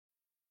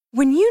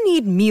When you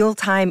need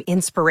mealtime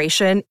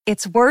inspiration,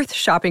 it's worth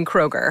shopping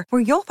Kroger,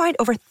 where you'll find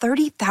over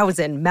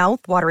 30,000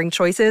 mouth-watering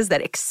choices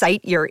that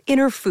excite your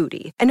inner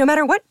foodie. And no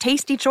matter what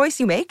tasty choice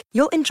you make,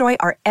 you'll enjoy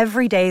our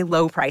everyday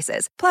low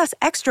prices, plus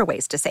extra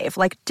ways to save,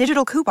 like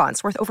digital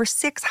coupons worth over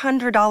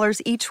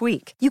 $600 each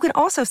week. You can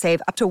also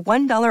save up to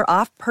 $1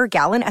 off per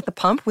gallon at the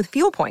pump with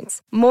fuel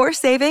points. More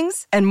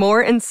savings and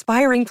more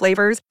inspiring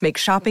flavors make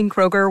shopping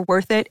Kroger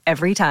worth it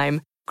every time.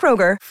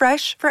 Kroger,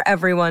 fresh for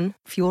everyone.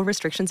 Fuel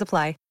restrictions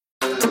apply.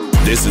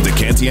 This is the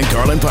Canty and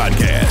Carlin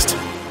podcast.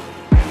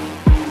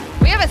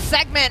 We have a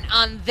segment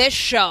on this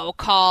show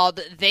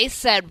called They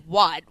Said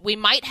What. We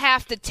might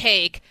have to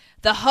take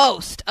the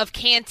host of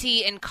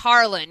Canty and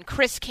Carlin,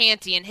 Chris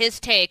Canty, and his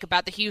take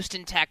about the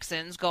Houston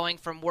Texans going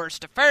from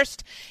worst to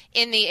first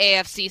in the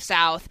AFC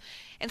South,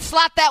 and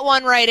slot that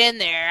one right in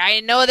there.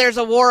 I know there's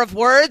a war of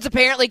words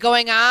apparently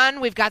going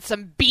on. We've got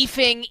some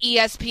beefing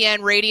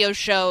ESPN radio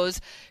shows.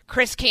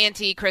 Chris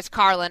Canty, Chris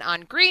Carlin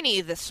on Greeny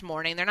this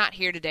morning. They're not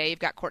here today. You've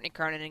got Courtney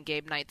Cronin and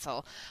Gabe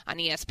Neitzel on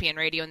ESPN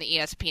Radio and the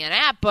ESPN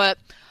app, but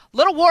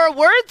little war of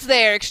words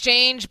there,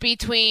 exchange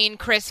between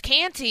Chris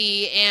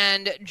Canty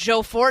and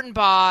Joe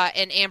Fortenbaugh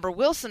and Amber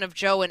Wilson of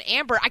Joe and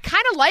Amber. I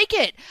kind of like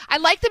it. I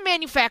like the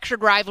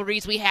manufactured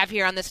rivalries we have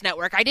here on this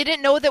network. I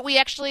didn't know that we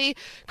actually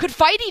could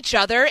fight each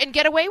other and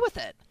get away with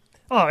it.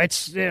 Oh,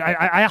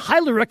 I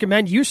highly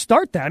recommend you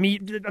start that. I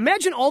mean,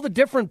 imagine all the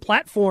different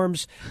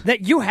platforms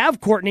that you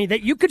have, Courtney,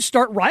 that you could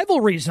start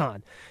rivalries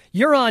on.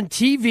 You're on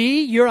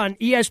TV, you're on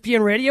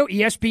ESPN Radio,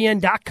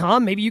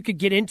 ESPN.com. Maybe you could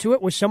get into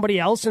it with somebody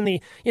else and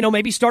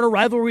maybe start a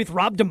rivalry with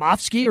Rob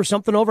Domofsky or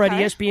something over at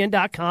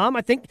ESPN.com.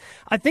 I think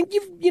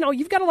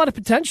you've got a lot of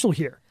potential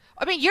here.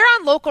 I mean, you're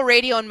on local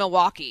radio in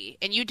Milwaukee,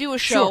 and you do a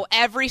show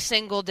every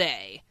single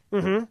day.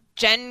 Mm-hmm.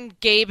 Jen,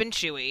 Gabe, and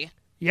Chewy.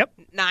 Yep.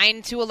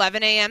 9 to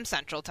 11 a.m.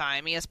 Central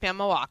Time, ESPN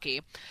Milwaukee.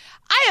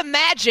 I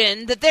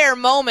imagine that there are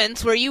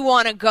moments where you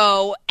want to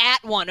go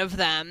at one of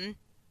them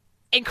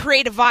and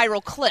create a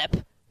viral clip,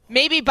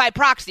 maybe by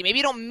proxy. Maybe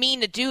you don't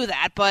mean to do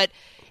that, but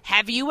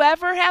have you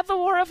ever had the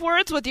war of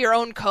words with your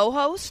own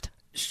co-host?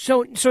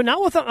 So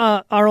not with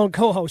our own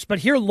co-host, but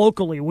here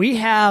locally, we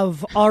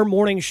have our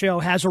morning show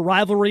has a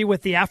rivalry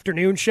with the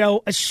afternoon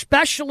show,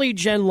 especially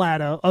Jen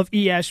Latta of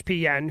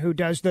ESPN, who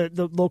does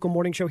the local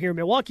morning show here in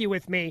Milwaukee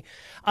with me.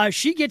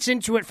 She gets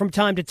into it from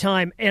time to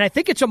time, and I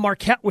think it's a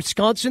Marquette,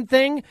 Wisconsin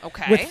thing.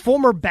 Okay. With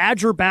former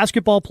Badger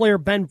basketball player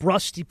Ben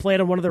Brust. He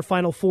played on one of their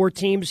Final Four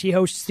teams. He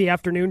hosts the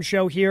afternoon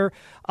show here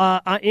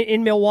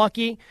in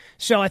Milwaukee.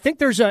 So I think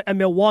there's a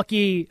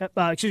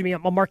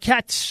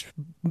Marquette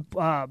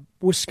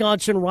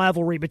Wisconsin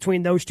rivalry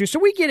between those two. So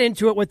we get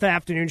into it with the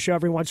afternoon show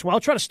every once in a while.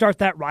 Try to start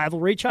that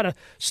rivalry. Try to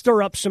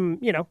stir up some,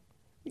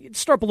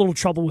 stir up a little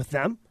trouble with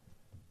them.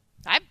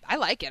 I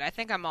like it. I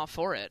think I'm all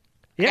for it.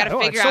 Yeah, I got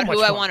to figure out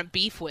who I want to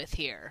beef with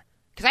here.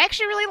 Because I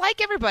actually really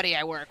like everybody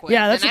I work with.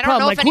 Yeah, that's and the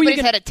problem. I don't know if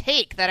anybody's had a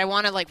take that I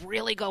want to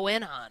really go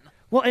in on.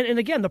 Well, and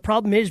again, the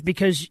problem is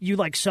because you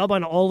sub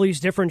on all these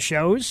different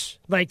shows.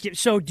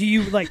 So do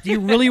you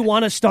really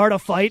want to start a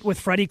fight with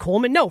Freddie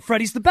Coleman? No,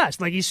 Freddie's the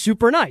best. He's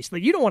super nice.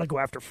 You don't want to go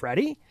after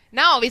Freddie.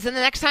 No, because then the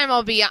next time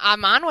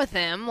I'm on with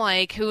him,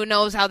 who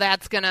knows how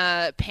that's going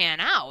to pan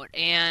out.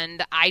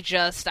 And I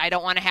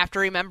don't want to have to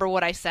remember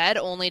what I said,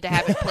 only to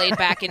have it played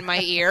back in my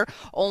ear,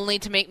 only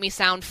to make me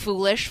sound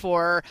foolish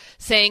for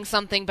saying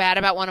something bad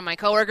about one of my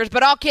coworkers.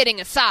 But all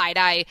kidding aside,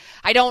 I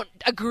don't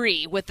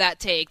agree with that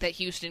take that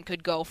Houston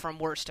could go from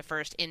worst to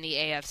first in the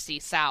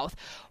AFC South.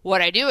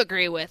 What I do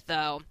agree with,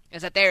 though,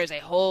 is that there is a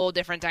whole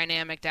different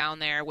dynamic down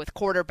there with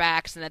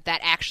quarterbacks and that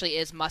actually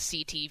is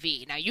must-see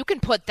TV. Now, you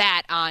can put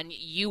that on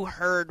You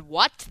Heard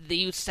What,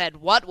 You Said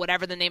What,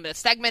 whatever the name of the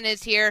segment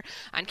is here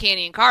on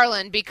Canty and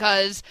Carlin,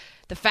 because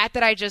the fact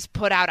that I just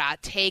put out a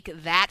take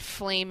that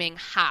flaming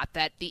hot,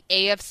 that the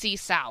AFC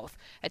South,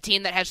 a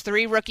team that has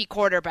 3 rookie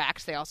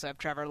quarterbacks, they also have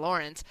Trevor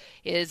Lawrence,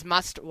 is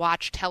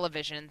must-watch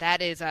television.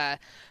 That is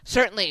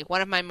certainly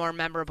one of my more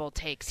memorable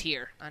takes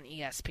here on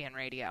ESPN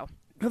Radio.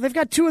 Well, they've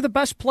got 2 of the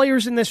best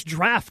players in this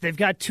draft. They've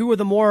got 2 of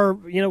the more,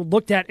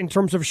 looked at in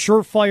terms of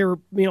surefire,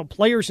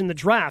 players in the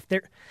draft.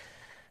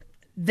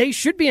 They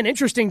should be an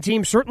interesting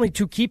team, certainly,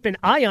 to keep an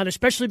eye on,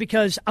 especially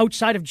because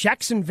outside of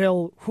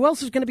Jacksonville, who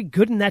else is going to be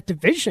good in that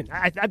division?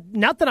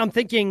 Not that I'm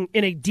thinking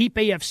in a deep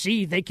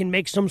AFC they can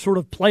make some sort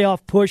of playoff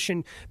push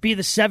and be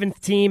the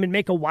 7th team and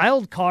make a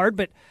wild card,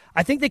 but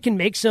I think they can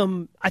make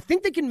some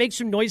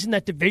noise in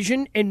that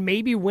division and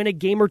maybe win a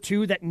game or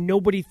 2 that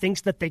nobody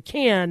thinks that they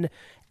can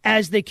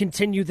as they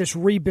continue this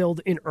rebuild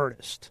in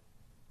earnest.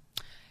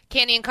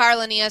 Canty and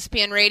Carlin,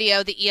 ESPN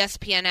Radio, the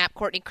ESPN app,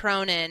 Courtney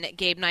Cronin,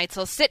 Gabe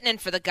Neitzel sitting in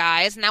for the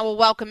guys. Now we'll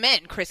welcome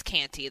in Chris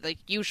Canty, the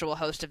usual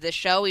host of this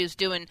show. He was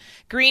doing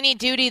greeny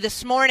duty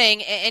this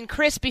morning. And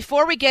Chris,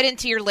 before we get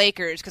into your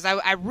Lakers, because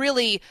I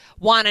really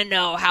want to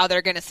know how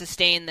they're going to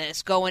sustain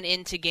this going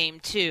into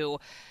Game 2,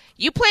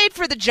 you played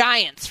for the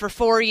Giants for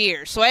 4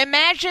 years, so I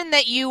imagine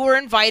that you were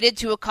invited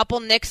to a couple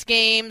Knicks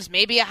games,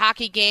 maybe a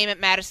hockey game at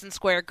Madison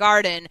Square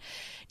Garden.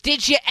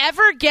 Did you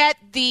ever get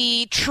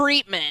the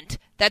treatment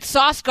that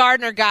Sauce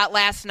Gardner got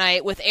last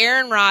night with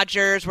Aaron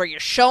Rodgers, where you're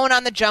shown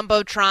on the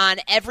Jumbotron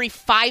every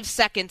 5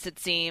 seconds, it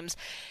seems.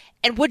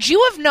 And would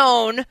you have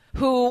known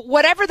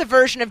whatever the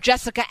version of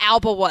Jessica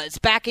Alba was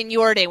back in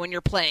your day when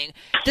you're playing?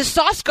 Does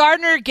Sauce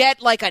Gardner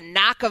get like a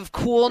knock of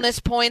coolness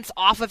points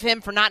off of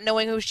him for not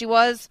knowing who she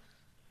was?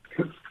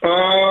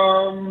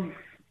 No,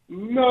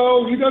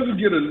 he doesn't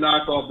get a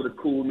knock off of the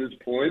coolness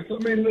points. I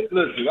mean,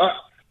 listen,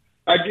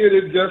 I get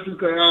it.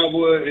 Jessica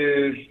Alba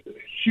is a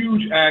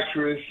huge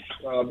actress.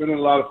 Been in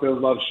a lot of films,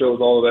 a lot of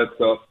shows, all of that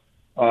stuff,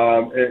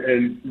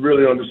 and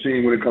really on the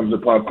scene when it comes to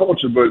pop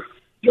culture. But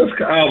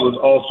Jessica Alba is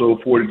also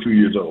 42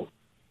 years old.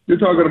 You're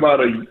talking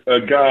about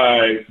a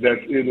guy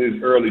that's in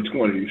his early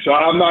 20s. So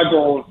I'm not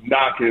going to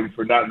knock him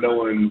for not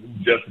knowing who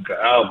Jessica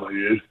Alba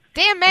is.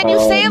 Damn, man, you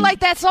say it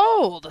like that's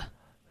old.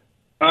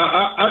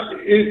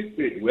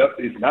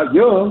 It's not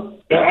young.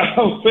 I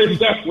don't say it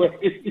that way.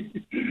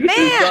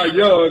 It's not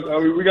young. I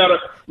mean, we gotta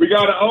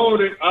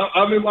own it.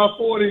 I'm in my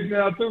 40s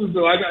now too,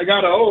 so I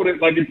gotta own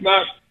it. Like it's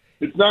not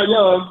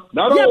young.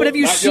 Not yeah, old, but have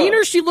you seen young.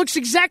 her? She looks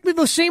exactly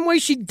the same way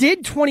she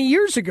did 20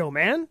 years ago,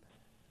 man.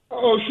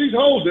 Oh, she's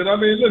holding. I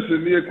mean,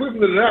 listen, the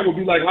equivalent of that would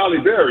be like Halle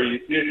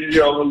Berry. You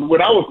know,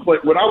 when I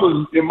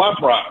was in my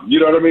prime.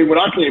 You know what I mean? When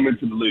I came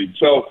into the league.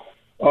 So,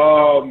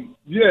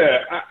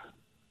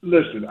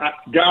 listen,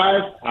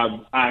 guys,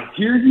 I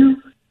hear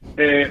you,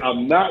 and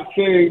I'm not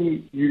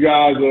saying you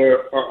guys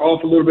are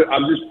off a little bit.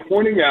 I'm just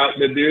pointing out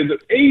that there's an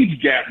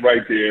age gap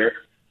right there,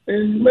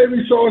 and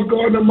maybe Sauce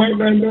Gardner might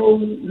not know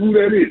who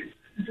that is.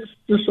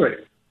 Just saying.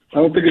 I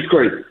don't think it's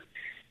crazy.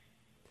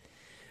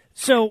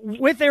 So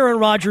with Aaron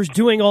Rodgers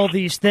doing all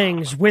these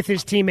things with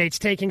his teammates,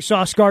 taking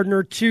Sauce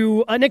Gardner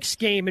to a Knicks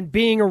game and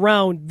being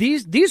around,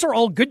 these are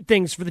all good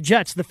things for the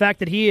Jets, the fact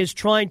that he is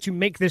trying to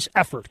make this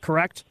effort,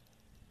 correct?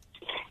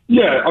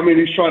 Yeah, I mean,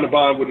 he's trying to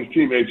bond with his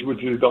teammates,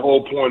 which is the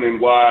whole point in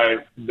why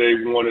they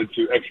wanted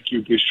to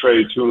execute this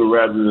trade sooner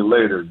rather than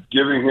later.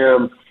 Giving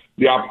him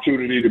the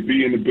opportunity to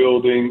be in the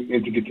building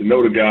and to get to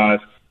know the guys,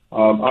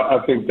 I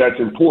think that's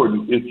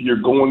important. If you're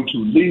going to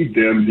lead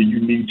them, then you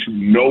need to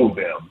know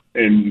them.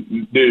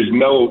 And there's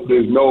no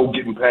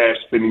getting past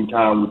spending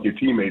time with your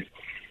teammates.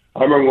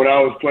 I remember when I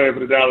was playing for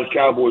the Dallas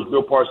Cowboys,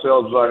 Bill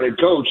Parcells was our head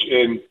coach,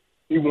 and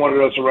he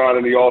wanted us around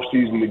in the off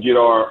season to get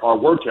our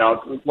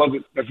workouts. It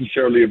wasn't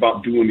necessarily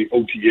about doing the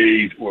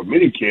OTAs or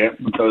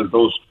minicamp because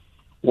those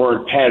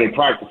weren't padded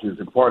practices,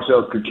 and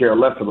Parcells could care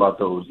less about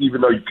those.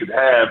 Even though you could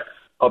have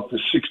up to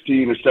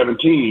 16 or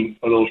 17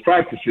 of those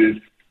practices,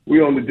 we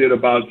only did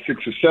about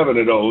 6 or 7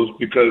 of those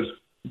because,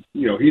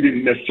 you know, he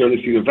didn't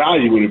necessarily see the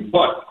value in it,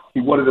 but he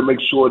wanted to make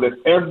sure that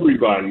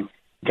everybody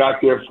got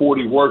their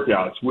 40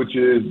 workouts, which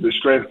is the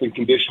strength and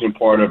conditioning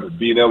part of it,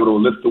 being able to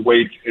lift the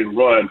weights and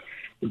run,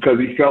 because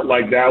he felt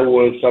like that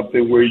was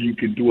something where you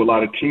could do a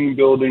lot of team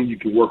building, you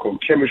could work on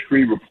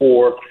chemistry,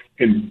 rapport,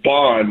 and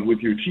bond with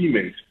your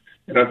teammates.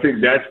 And I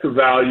think that's the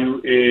value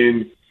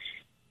in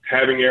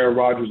having Aaron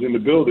Rodgers in the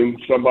building,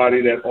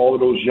 somebody that all of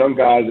those young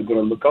guys are going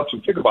to look up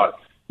to. Think about it.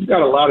 You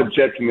got a lot of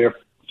Jets in their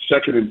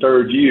second and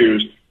third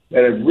years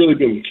that have really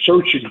been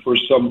searching for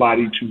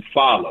somebody to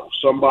follow,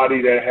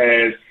 somebody that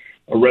has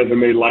a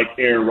resume like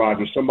Aaron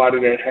Rodgers, somebody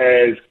that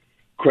has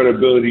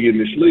credibility in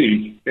this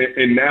league,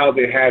 and now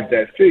they have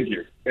that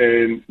figure.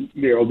 And,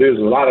 you know, there's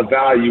a lot of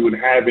value in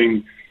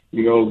having,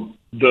 you know,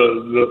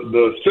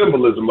 the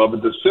symbolism of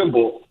it, the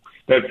symbol,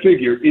 that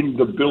figure in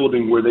the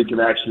building where they can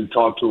actually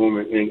talk to him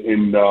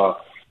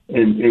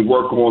and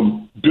work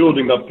on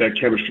building up that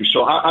chemistry.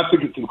 So I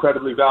think it's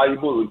incredibly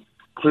valuable. And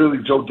clearly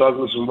Joe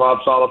Douglas and Rob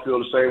Saleh feel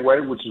the same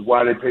way, which is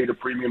why they paid a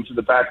premium to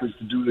the Packers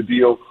to do the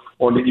deal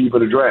on the eve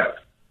of the draft.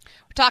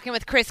 We're talking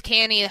with Chris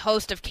Canty, the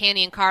host of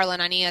Canty and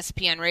Carlin on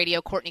ESPN Radio.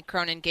 Courtney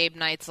Cronin, Gabe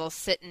Neitzel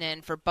sitting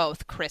in for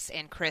both Chris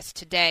and Chris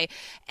today.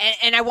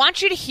 And I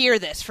want you to hear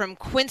this from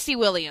Quincy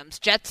Williams,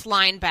 Jets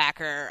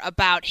linebacker,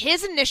 about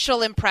his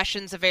initial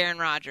impressions of Aaron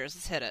Rodgers.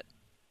 Let's hit it.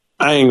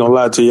 I ain't gonna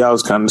lie to you, I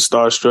was kind of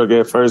starstruck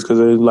at first because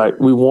it was like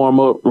we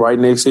warm up right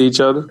next to each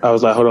other. I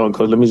was like, hold on,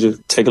 coach, let me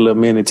just take a little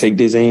minute, take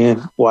this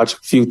in, watch a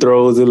few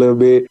throws a little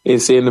bit,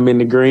 and send them in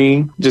the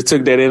green. Just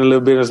took that in a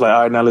little bit. It's like,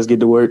 all right, now let's get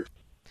to work.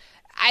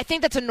 I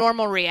think that's a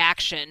normal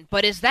reaction,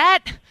 but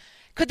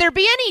could there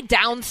be any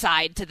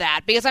downside to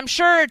that? Because I'm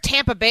sure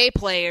Tampa Bay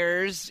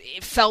players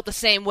felt the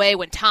same way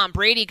when Tom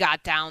Brady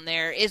got down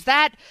there. Is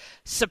that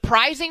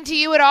surprising to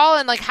you at all?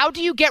 And, like, how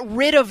do you get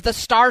rid of the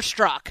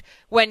starstruck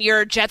when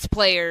you're Jets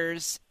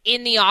players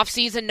in the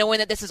offseason knowing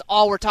that this is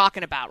all we're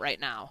talking about right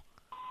now?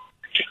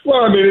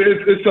 Well, I mean,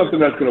 it's something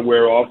that's going to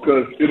wear off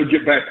because it'll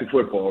get back to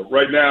football.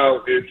 Right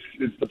now,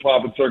 it's the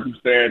pomp and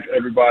circumstance.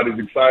 Everybody's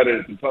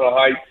excited. It's a ton of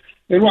hype.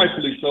 And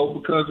rightfully so,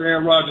 because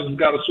Aaron Rodgers has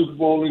got a Super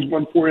Bowl and he's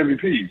won 4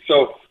 MVPs.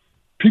 So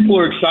people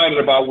are excited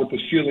about what the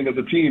ceiling of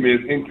the team is,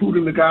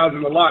 including the guys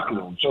in the locker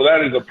room. So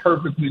that is a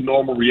perfectly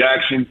normal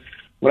reaction.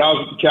 When I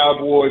was with the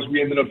Cowboys,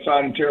 we ended up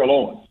signing Terrell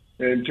Owens.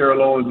 And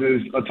Terrell Owens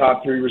is a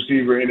top 3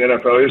 receiver in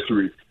NFL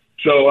history.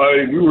 So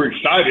we were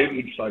excited.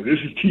 It's like, this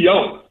is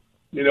T.O.,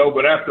 you know,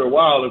 but after a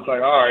while, it's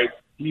like, all right,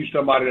 he's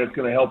somebody that's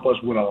going to help us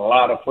win a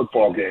lot of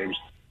football games.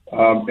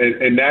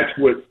 And that's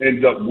what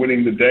ends up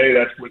winning the day.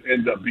 That's what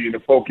ends up being the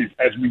focus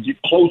as we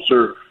get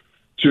closer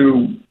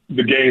to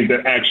the games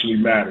that actually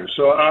matter.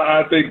 So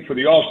I think for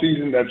the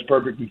offseason, that's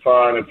perfectly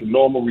fine. It's a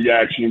normal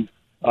reaction.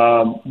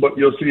 But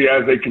you'll see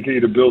as they continue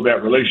to build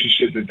that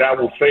relationship that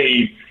will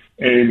fade.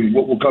 And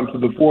what will come to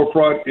the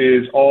forefront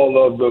is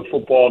all of the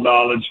football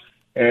knowledge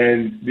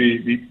and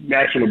the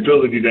natural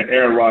ability that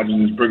Aaron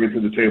Rodgers is bringing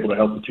to the table to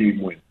help the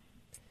team win.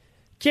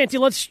 Canty,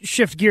 let's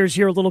shift gears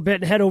here a little bit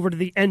and head over to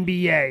the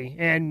NBA.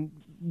 And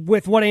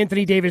with what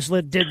Anthony Davis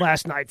did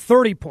last night,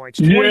 30 points,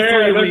 23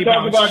 let's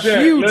rebounds, talk about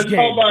that. Huge Let's game.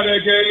 talk about that,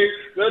 Gabe.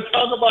 Let's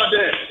talk about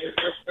that.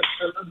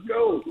 Let's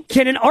go.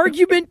 Can an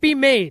argument be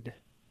made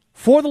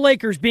for the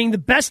Lakers being the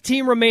best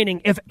team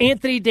remaining if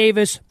Anthony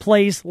Davis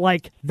plays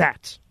like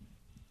that?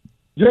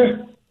 Yeah.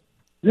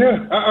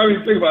 I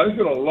mean, think about it. It's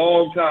been a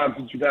long time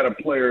since you've had a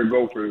player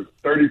go for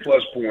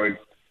 30-plus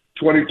points,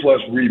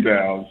 20-plus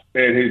rebounds,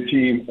 and his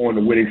team on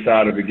the winning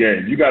side of the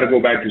game. You got to go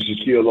back to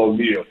Shaquille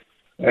O'Neal,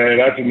 and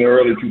that's in the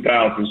early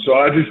 2000s. So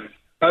I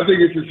think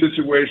it's a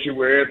situation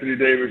where Anthony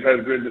Davis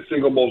has been the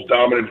single most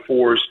dominant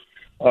force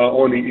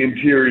on the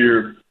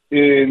interior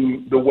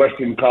in the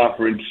Western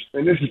Conference,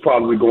 and this is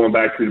probably going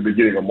back to the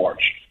beginning of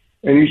March.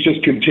 And he's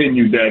just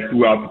continued that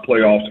throughout the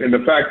playoffs. And the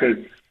fact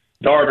that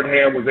Darvin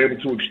Ham was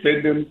able to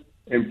extend him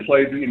and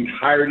play the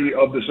entirety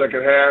of the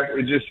second half,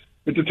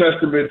 it's a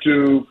testament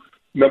to,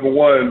 number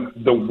one,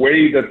 the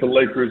way that the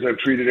Lakers have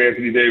treated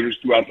Anthony Davis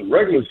throughout the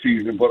regular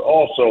season, but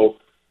also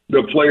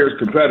the players'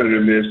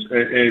 competitiveness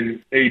and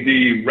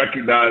AD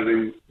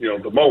recognizing,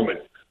 the moment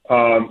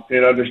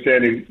and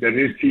understanding that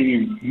his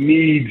team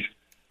needs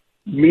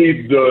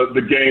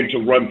the game to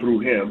run through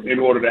him in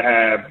order to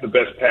have the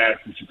best path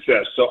to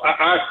success. So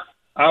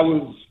I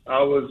was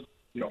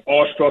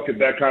awestruck at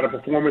that kind of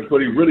performance,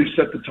 but he really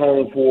set the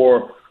tone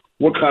for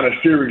what kind of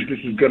series this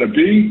is going to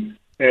be.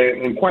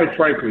 And quite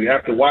frankly,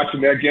 after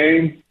watching that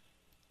game,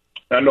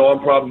 I know I'm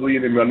probably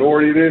in the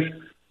minority of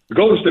this, the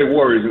Golden State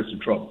Warriors are in some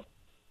trouble.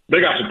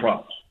 They got some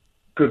problems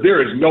because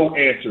there is no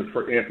answer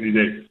for Anthony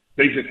Davis.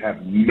 They just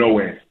have no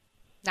answer.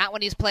 Not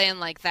when he's playing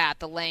like that.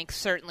 The length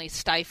certainly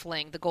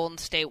stifling the Golden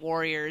State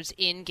Warriors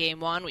in Game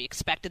 1. We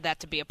expected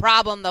that to be a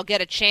problem. They'll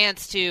get a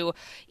chance to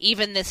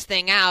even this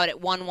thing out at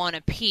 1-1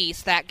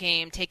 apiece, that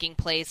game taking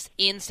place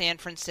in San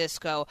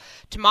Francisco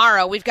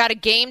tomorrow. We've got a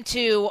Game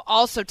 2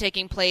 also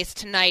taking place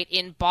tonight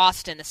in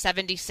Boston, the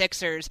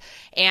 76ers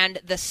and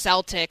the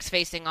Celtics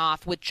facing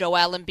off with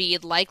Joel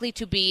Embiid likely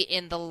to be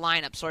in the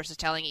lineup, sources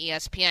telling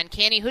ESPN.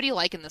 Canny, who do you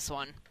like in this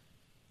one?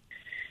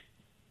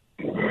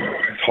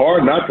 It's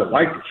hard not to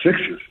like the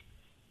Sixers.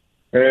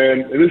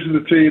 And this is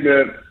a team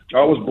that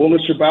I was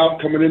bullish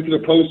about coming into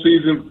the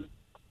postseason.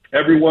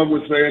 Everyone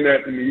was saying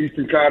that in the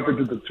Eastern Conference,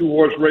 it's a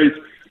two-horse race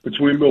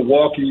between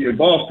Milwaukee and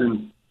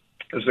Boston.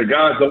 I said,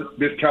 guys, don't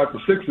discount the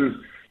Sixers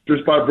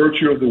just by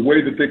virtue of the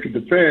way that they can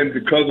defend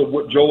because of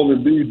what Joel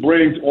Embiid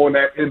brings on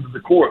that end of the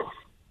court.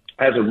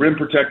 As a rim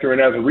protector and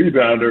as a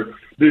rebounder,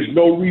 there's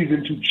no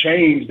reason to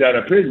change that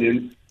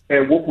opinion.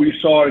 And what we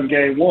saw in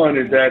Game 1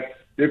 is that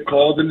if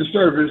called into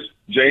service,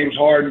 James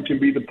Harden can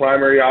be the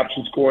primary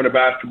option scoring the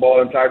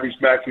basketball, and Tyrese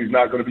Maxey is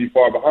not going to be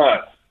far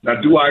behind. Now,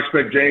 do I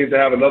expect James to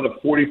have another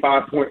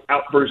 45-point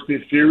outburst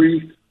this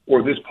series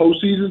or this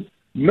postseason?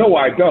 No,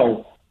 I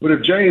don't. But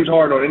if James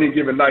Harden on any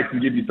given night can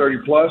give you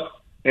 30-plus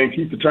and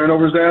keep the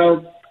turnovers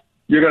down,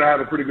 you're going to have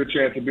a pretty good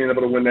chance of being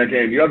able to win that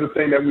game. The other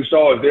thing that we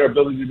saw is their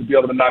ability to be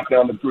able to knock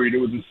down the three. There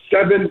was a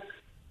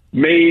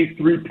 7-made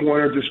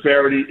three-pointer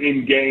disparity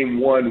in Game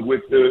 1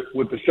 with the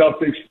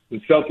Celtics. The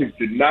Celtics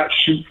did not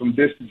shoot from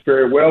distance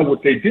very well.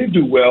 What they did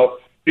do well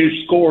is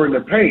score in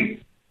the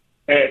paint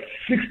at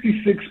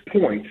 66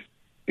 points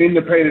in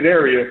the painted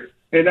area.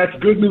 And that's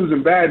good news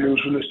and bad news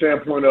from the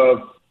standpoint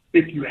of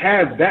if you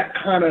have that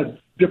kind of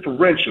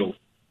differential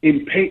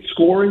in paint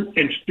scoring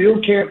and still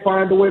can't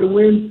find a way to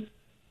win,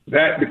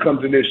 that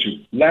becomes an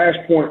issue. Last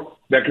point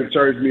that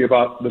concerns me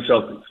about the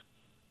Celtics.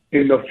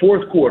 In the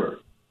fourth quarter,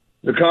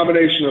 the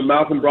combination of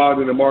Malcolm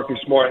Brogdon and Marcus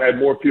Smart had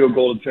more field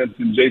goal attempts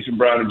than Jason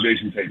Brown and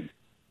Jason Tatum.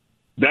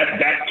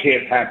 That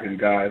can't happen,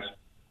 guys.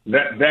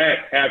 That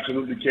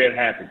absolutely can't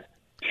happen.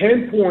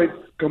 10 points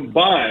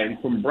combined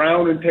from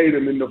Brown and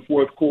Tatum in the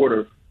fourth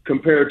quarter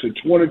compared to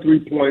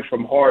 23 points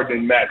from Harden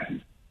and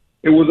Maxey.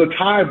 It was a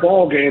tie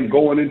ball game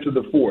going into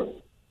the fourth.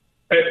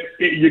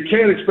 You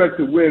can't expect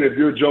to win if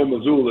you're Joe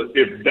Mazzulla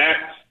if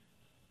that's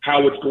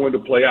how it's going to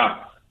play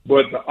out.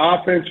 But the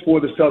offense for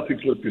the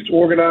Celtics looked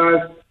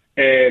disorganized,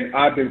 and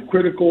I've been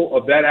critical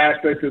of that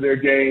aspect of their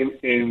game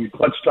in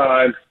clutch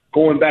time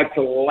going back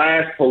to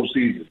last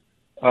postseason,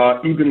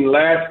 even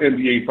last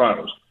NBA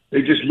Finals.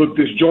 They just looked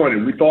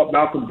disjointed. We thought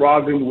Malcolm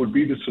Brogdon would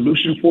be the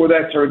solution for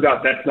that. Turns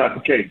out that's not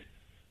the case.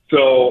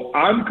 So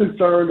I'm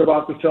concerned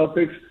about the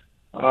Celtics.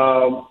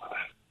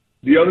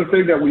 The other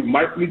thing that we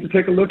might need to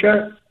take a look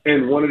at,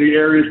 and one of the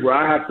areas where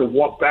I have to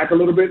walk back a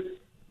little bit,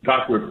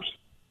 Doc Rivers.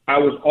 I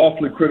was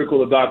awfully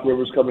critical of Doc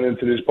Rivers coming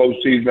into this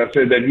postseason. I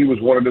said that he was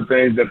one of the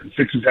things that the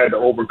Sixers had to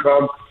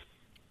overcome.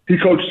 He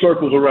coached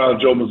circles around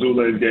Joe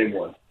Mazzulla in Game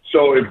 1.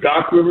 So if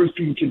Doc Rivers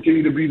can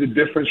continue to be the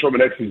difference from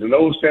an X's and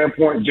O's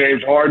standpoint,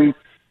 James Harden,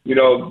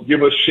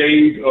 give us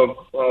shades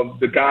of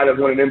the guy that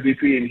won an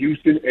MVP in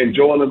Houston, and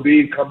Joel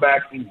Embiid come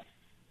back and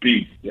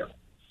be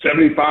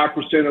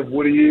 75% of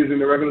what he is in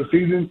the regular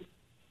season,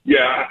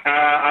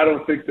 I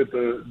don't think that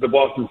the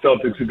Boston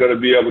Celtics are going to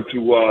be able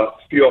to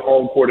steal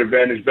home court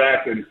advantage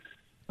back. And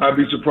I'd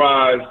be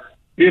surprised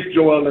if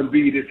Joel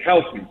Embiid is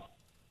healthy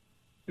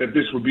that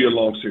this would be a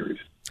long series.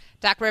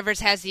 Doc Rivers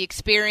has the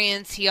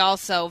experience. He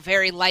also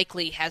very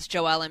likely has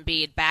Joel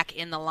Embiid back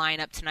in the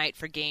lineup tonight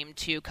for Game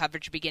 2,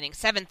 coverage beginning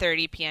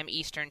 7:30 p.m.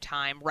 Eastern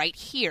Time right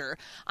here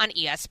on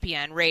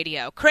ESPN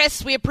Radio.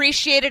 Chris, we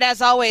appreciate it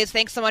as always.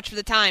 Thanks so much for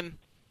the time.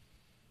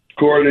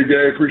 Courtney,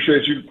 Gay,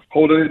 appreciate you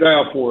holding it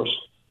down for us.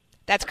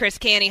 That's Chris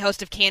Canty,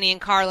 host of Canty and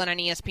Carlin on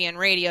ESPN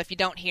Radio. If you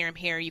don't hear him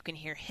here, you can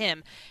hear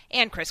him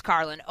and Chris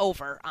Carlin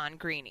over on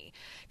Greeny.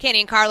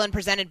 Canty and Carlin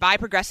presented by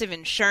Progressive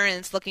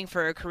Insurance. Looking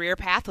for a career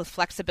path with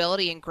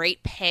flexibility and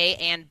great pay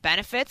and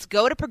benefits?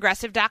 Go to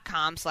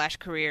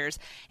progressive.com/careers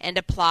and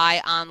apply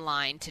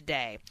online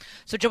today.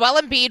 So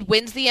Joel Embiid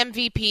wins the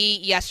MVP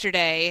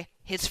yesterday.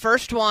 His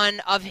first one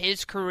of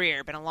his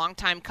career. Been a long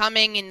time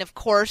coming, and of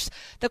course,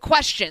 the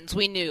questions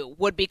we knew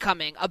would be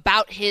coming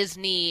about his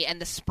knee and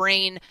the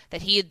sprain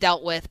that he had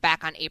dealt with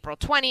back on April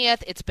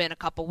 20th. It's been a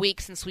couple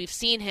weeks since we've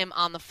seen him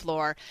on the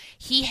floor.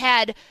 He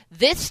had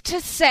this to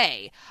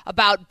say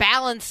about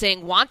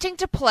balancing wanting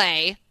to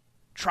play,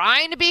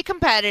 trying to be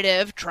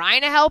competitive,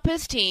 trying to help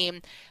his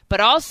team,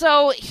 but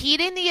also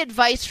heeding the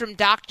advice from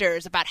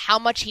doctors about how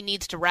much he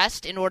needs to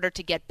rest in order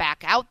to get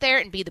back out there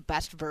and be the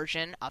best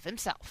version of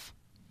himself.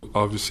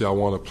 Obviously, I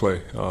want to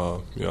play.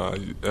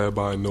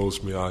 Everybody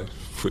knows me. I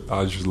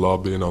just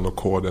love being on the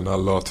court, and I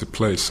love to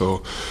play.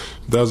 So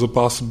there's a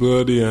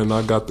possibility, and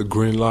I got the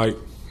green light,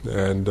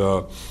 and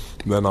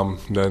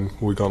then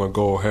we're gonna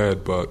go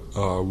ahead. But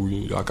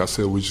like I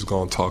said, we're just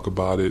gonna talk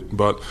about it.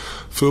 But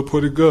feel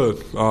pretty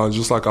good,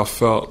 just like I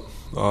felt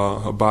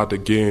about the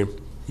game.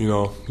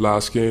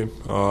 Last game,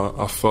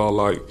 I felt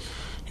like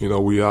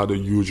we had a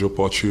huge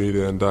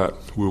opportunity and that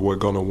we were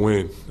gonna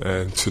win.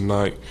 And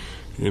tonight,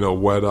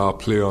 whether I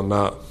play or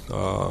not,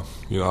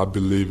 I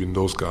believe in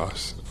those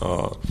guys.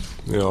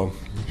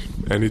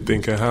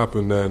 Anything can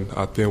happen, and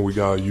I think we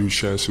got a huge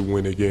chance to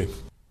win again.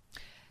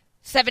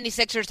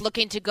 76ers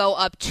looking to go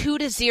up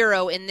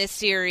 2-0 in this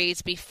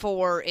series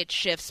before it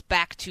shifts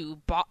back to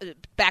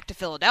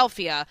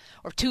Philadelphia,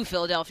 or to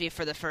Philadelphia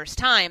for the first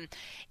time.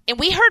 And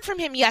we heard from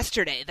him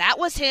yesterday. That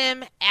was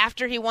him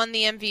after he won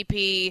the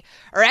MVP,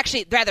 or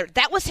actually, rather,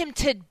 that was him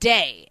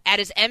today at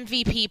his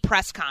MVP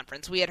press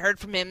conference. We had heard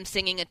from him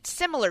singing a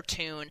similar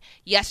tune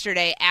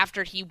yesterday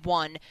after he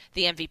won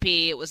the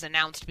MVP. It was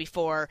announced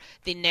before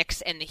the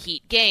Knicks and the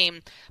Heat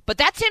game. But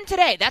that's him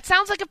today. That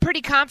sounds like a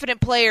pretty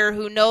confident player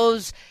who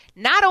knows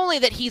not only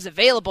that he's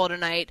available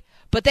tonight,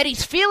 but that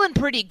he's feeling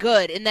pretty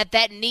good and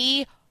that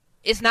knee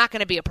is not going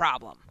to be a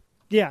problem.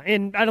 Yeah,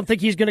 and I don't think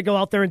he's going to go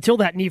out there until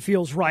that knee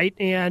feels right,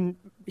 and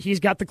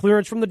he's got the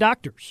clearance from the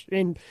doctors.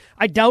 And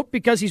I doubt,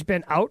 because he's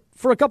been out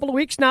for a couple of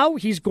weeks now,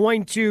 he's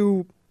going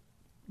to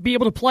be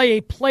able to play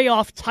a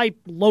playoff-type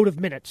load of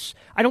minutes.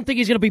 I don't think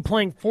he's going to be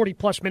playing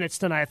 40-plus minutes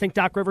tonight. I think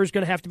Doc Rivers is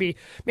going to have to be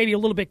maybe a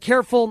little bit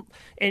careful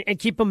and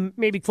keep him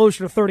maybe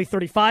closer to 30,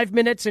 35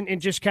 minutes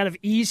and just kind of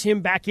ease him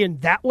back in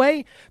that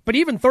way. But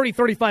even 30,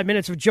 35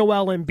 minutes of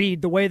Joel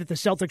Embiid, the way that the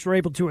Celtics were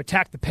able to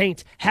attack the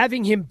paint,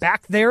 having him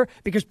back there,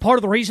 because part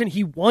of the reason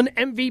he won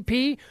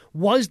MVP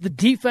was the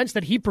defense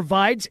that he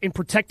provides in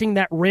protecting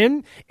that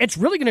rim, it's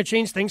really going to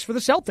change things for the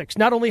Celtics.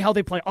 Not only how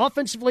they play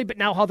offensively, but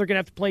now how they're going to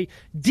have to play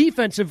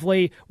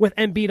defensively with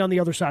Embiid on the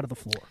other side of the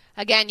floor.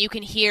 Again, you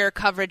can hear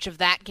coverage of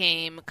that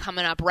game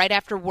coming up right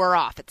after we're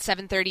off at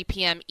 7:30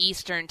 p.m.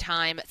 Eastern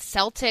Time.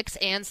 Celtics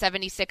and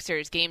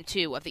 76ers, Game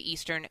 2 of the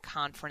Eastern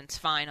Conference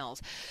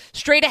Finals.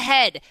 Straight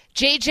ahead,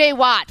 J.J.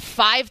 Watt,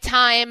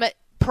 5-time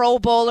Pro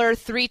Bowler,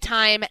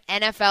 3-time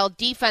NFL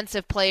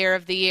Defensive Player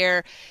of the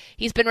Year.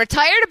 He's been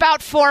retired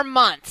about 4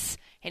 months,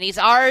 and he's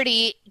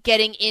already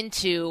getting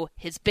into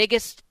his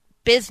biggest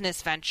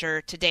business venture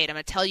to date. I'm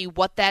going to tell you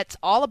what that's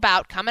all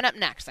about coming up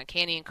next on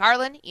Canty and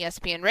Carlin,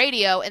 ESPN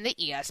Radio, and the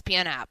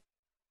ESPN app.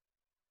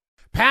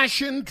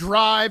 Passion,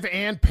 drive,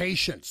 and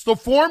patience. The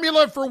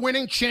formula for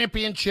winning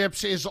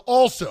championships is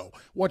also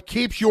what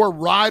keeps your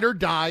ride or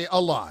die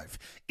alive.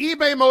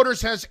 eBay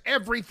Motors has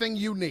everything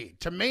you need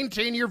to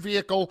maintain your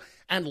vehicle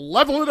and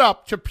level it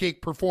up to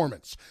peak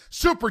performance.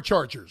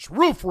 Superchargers,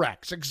 roof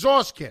racks,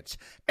 exhaust kits,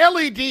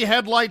 LED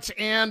headlights,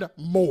 and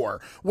more.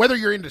 Whether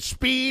you're into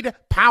speed,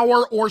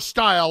 power, or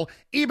style,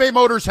 eBay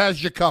Motors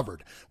has you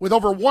covered. With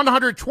over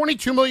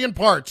 122 million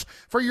parts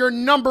for your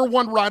number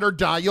one ride or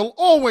die, you'll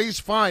always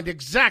find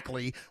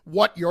exactly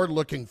what you're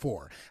looking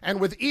for.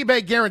 And with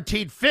eBay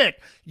Guaranteed Fit,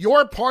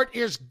 your part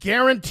is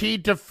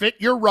guaranteed to fit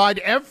your ride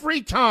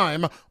every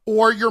time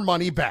or your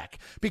money back.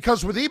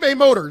 Because with eBay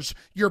Motors,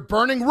 you're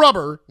burning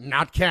rubber,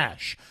 not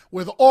cash.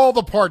 With all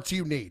the parts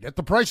you need at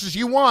the prices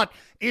you want,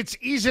 it's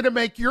easy to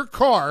make your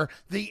car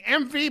the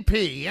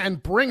MVP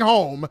and bring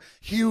home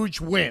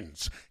huge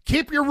wins.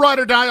 Keep your ride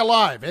or die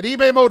alive at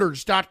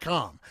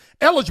ebaymotors.com.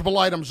 Eligible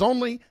items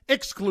only.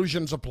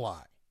 Exclusions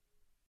apply.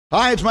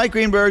 Hi, it's Mike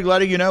Greenberg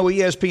letting you know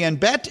ESPN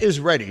Bet is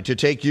ready to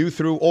take you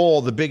through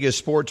all the biggest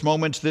sports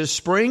moments this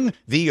spring.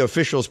 The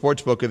official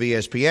sportsbook of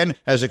ESPN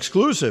has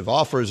exclusive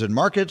offers and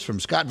markets from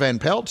Scott Van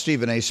Pelt,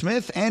 Stephen A.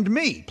 Smith, and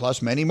me,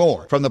 plus many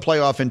more. From the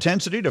playoff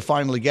intensity to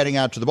finally getting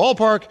out to the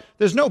ballpark,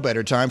 there's no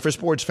better time for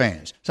sports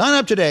fans. Sign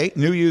up today.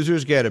 New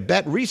users get a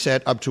bet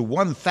reset up to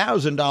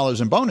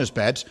 $1,000 in bonus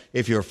bets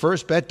if your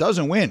first bet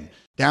doesn't win.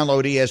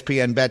 Download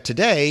ESPN Bet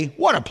today.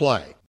 What a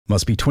play.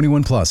 Must be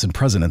 21 plus and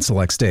present in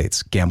select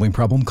states. Gambling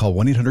problem? Call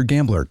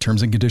 1-800-GAMBLER.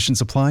 Terms and conditions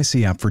apply.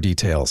 See app for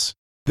details.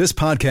 This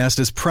podcast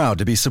is proud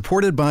to be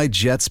supported by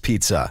Jets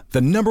Pizza, the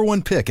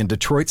 #1 pick in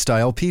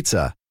Detroit-style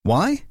pizza.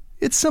 Why?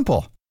 It's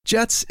simple.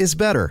 Jets is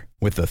better.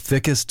 With the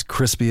thickest,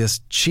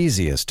 crispiest,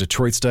 cheesiest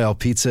Detroit-style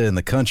pizza in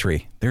the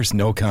country, there's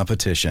no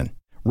competition.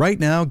 Right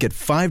now, get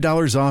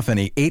 $5 off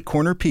any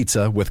 8-corner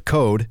pizza with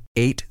code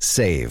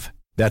 8SAVE.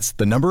 That's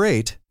the number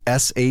 8,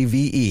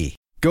 SAVE.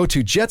 Go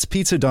to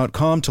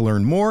jetspizza.com to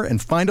learn more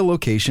and find a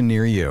location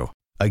near you.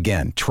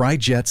 Again, try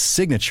Jet's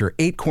signature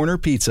 8-corner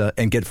pizza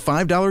and get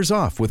 $5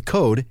 off with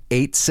code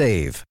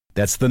 8SAVE.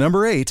 That's the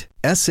number 8,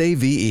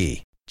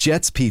 SAVE.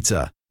 Jet's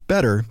Pizza.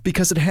 Better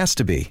because it has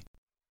to be.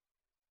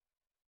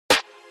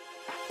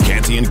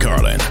 Canty and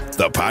Carlin,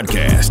 the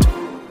podcast.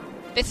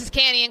 This is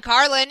Canty and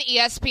Carlin,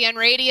 ESPN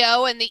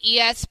Radio, and the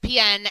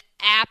ESPN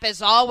app,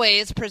 as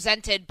always,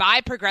 presented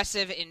by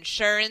Progressive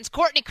Insurance.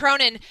 Courtney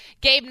Cronin,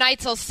 Gabe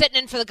Neitzel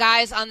sitting in for the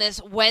guys on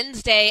this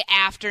Wednesday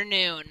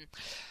afternoon.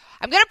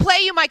 I'm going to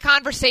play you my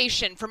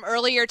conversation from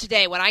earlier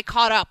today when I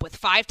caught up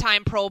with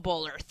 5-time Pro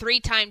Bowler,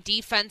 3-time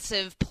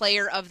Defensive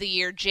Player of the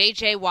Year,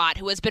 J.J. Watt,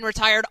 who has been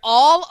retired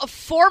all of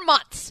 4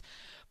 months.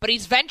 But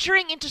he's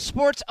venturing into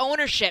sports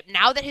ownership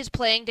now that his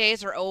playing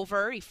days are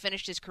over. He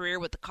finished his career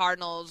with the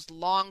Cardinals,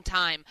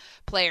 longtime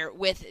player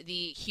with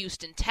the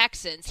Houston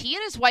Texans. He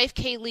and his wife,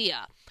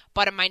 Kaylia,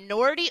 bought a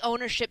minority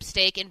ownership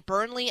stake in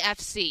Burnley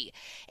FC,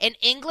 an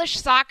English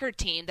soccer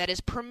team that is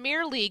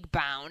Premier League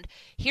bound.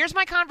 Here's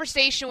my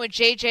conversation with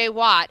J.J.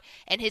 Watt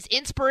and his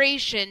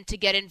inspiration to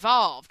get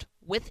involved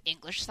with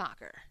English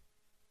soccer.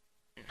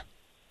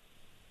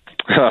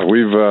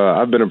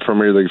 I've been a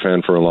Premier League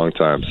fan for a long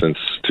time, since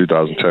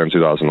 2010,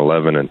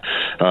 2011, and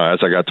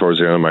as I got towards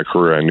the end of my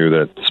career, I knew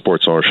that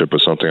sports ownership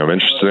was something I'm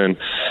interested in.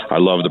 I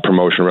love the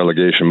promotion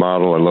relegation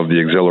model. I love the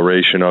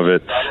exhilaration of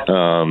it,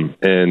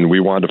 and we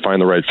wanted to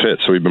find the right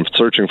fit. So we've been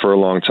searching for a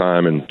long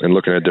time and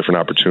looking at different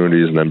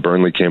opportunities, and then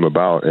Burnley came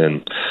about,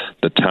 and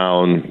the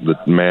town, the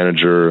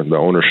manager, the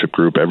ownership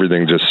group,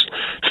 everything just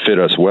fit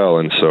us well,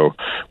 and so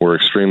we're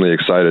extremely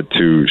excited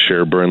to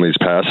share Burnley's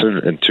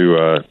passage and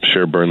to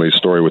share Burnley's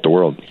story with the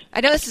world. I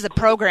know this is a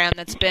program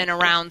that's been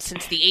around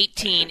since the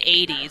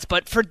 1880s,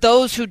 but for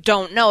those who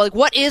don't know,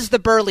 what is the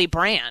Burnley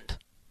brand?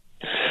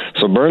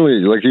 So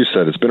Burnley, like you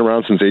said, it's been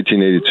around since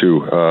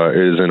 1882.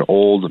 It is an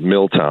old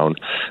mill town,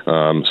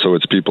 so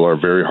its people are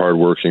very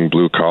hardworking,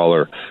 blue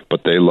collar,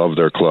 but they love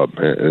their club.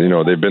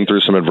 They've been through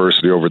some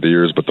adversity over the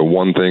years, but the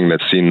one thing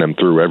that's seen them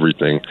through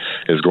everything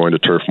is going to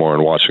Turf Moor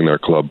and watching their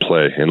club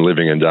play and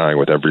living and dying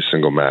with every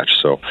single match.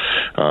 So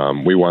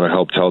we want to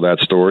help tell that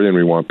story, and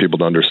we want people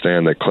to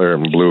understand that Claret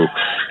and Blue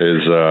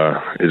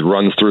it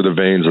runs through the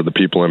veins of the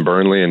people in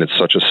Burnley, and it's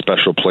such a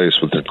special place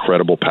with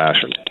incredible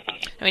passion.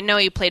 I know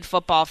you played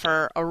football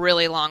for a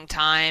really long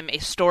time, a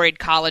storied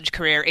college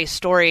career, a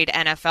storied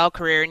NFL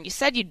career, and you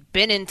said you'd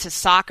been into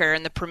soccer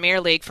in the Premier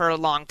League for a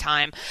long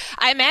time.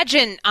 I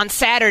imagine on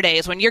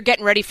Saturdays when you're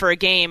getting ready for a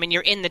game and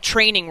you're in the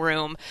training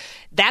room,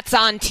 that's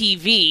on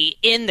TV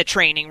in the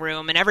training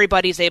room and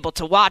everybody's able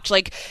to watch.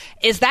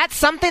 Is that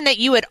something that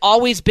you had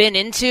always been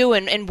into?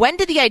 And when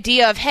did the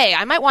idea of, hey,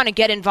 I might want to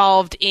get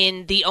involved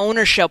in the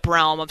ownership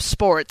realm of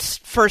sports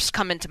first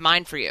come into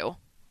mind for you?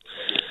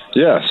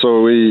 Yeah,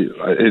 so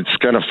it's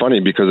kind of funny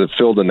because it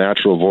filled a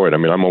natural void. I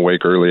mean, I'm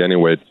awake early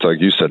anyway,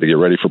 like you said, to get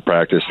ready for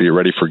practice, to get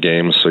ready for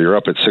games. So you're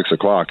up at 6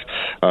 o'clock,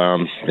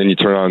 and you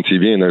turn on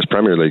TV and there's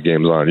Premier League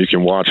games on. You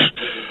can watch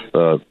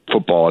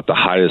football at the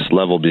highest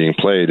level being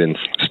played and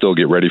still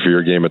get ready for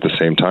your game at the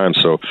same time.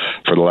 So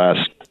for the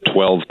last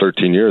 12,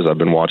 13 years, I've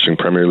been watching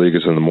Premier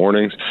Leagues in the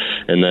mornings.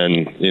 And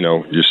then,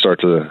 you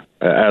start to,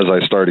 as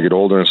I started to get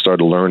older and started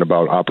to learn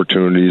about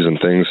opportunities and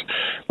things,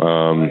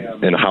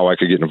 and how I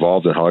could get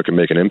involved and how I could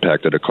make an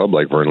impact at a club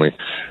like Burnley,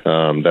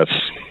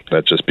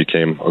 that just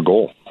became a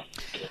goal.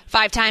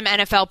 5-time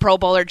NFL Pro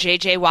Bowler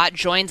J.J. Watt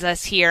joins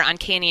us here on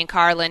Canty and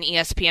Carlin,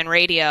 ESPN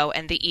Radio,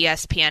 and the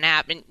ESPN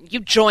app. And you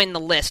joined the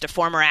list of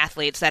former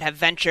athletes that have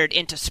ventured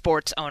into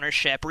sports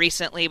ownership.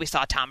 Recently, we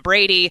saw Tom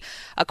Brady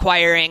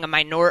acquiring a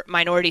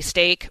minority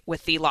stake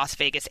with the Las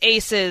Vegas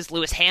Aces.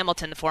 Lewis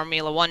Hamilton, the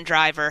Formula One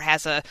driver,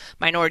 has a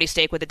minority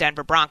stake with the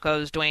Denver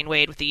Broncos. Dwayne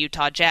Wade with the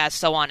Utah Jazz,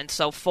 so on and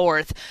so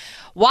forth.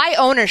 Why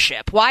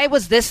ownership? Why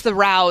was this the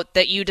route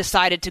that you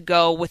decided to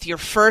go with your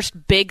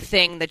first big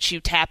thing that you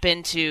tap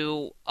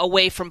into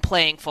away from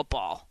playing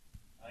football?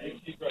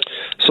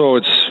 So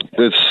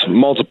it's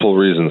multiple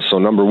reasons. So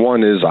number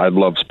one is I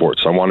love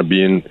sports. I want to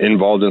be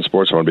involved in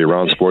sports. I want to be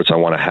around sports. I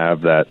want to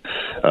have that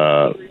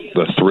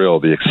the thrill,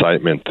 the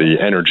excitement, the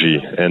energy,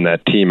 and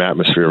that team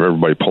atmosphere of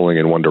everybody pulling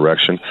in one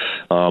direction.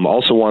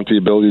 Also want the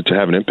ability to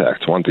have an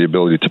impact, want the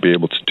ability to be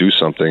able to do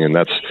something, and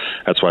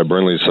that's why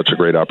Burnley is such a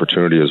great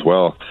opportunity as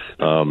well,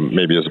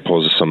 maybe as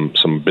opposed to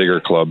some bigger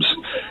clubs,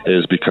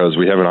 is because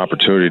we have an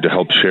opportunity to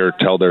help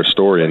tell their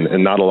story,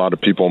 and not a lot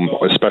of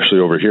people, especially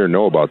over here,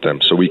 know about them.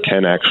 So we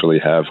can actually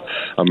have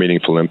a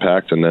meaningful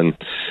impact, and then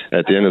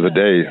at the end of the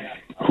day,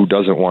 who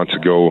doesn't want to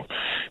go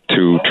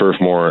to Turf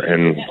Moor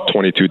and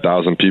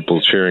 22,000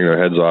 people cheering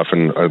their heads off,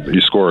 and you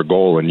score a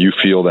goal and you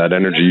feel that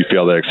energy, you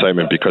feel that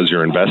excitement because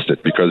you're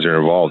invested, because you're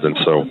involved, and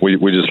so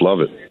we just love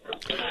it.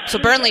 So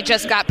Burnley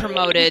just got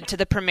promoted to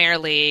the Premier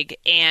League,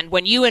 and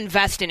when you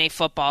invest in a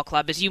football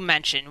club, as you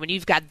mentioned, when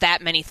you've got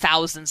that many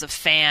thousands of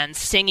fans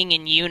singing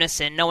in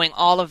unison, knowing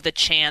all of the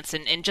chants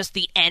and just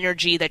the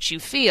energy that you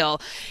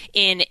feel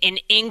in an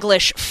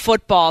English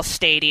football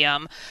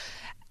stadium,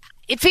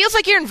 it feels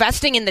like you're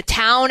investing in the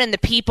town and the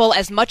people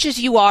as much as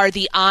you are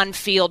the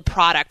on-field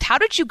product. How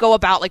did you go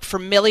about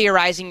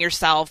familiarizing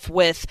yourself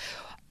with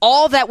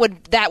all that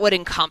would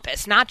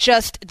encompass, not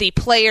just the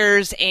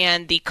players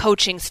and the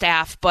coaching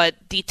staff, but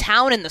the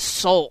town and the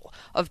soul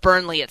of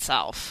Burnley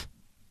itself?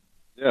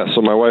 Yeah,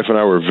 so my wife and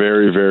I were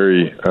very,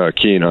 very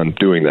keen on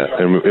doing that,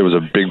 and it was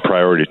a big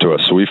priority to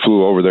us. So we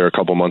flew over there a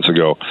couple months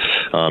ago,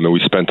 and we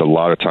spent a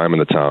lot of time in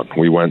the town.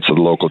 We went to the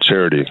local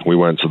charity. We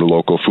went to the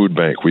local food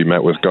bank. We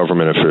met with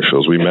government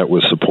officials. We met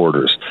with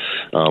supporters.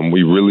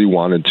 We really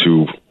wanted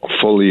to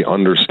fully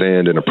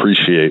understand and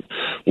appreciate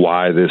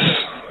why this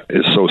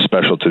is so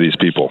special to these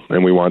people,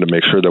 and we wanted to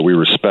make sure that we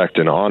respect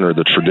and honor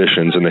the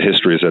traditions and the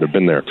histories that have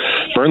been there.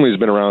 Burnley's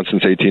been around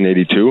since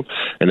 1882,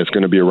 and it's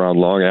going to be around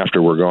long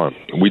after we're gone.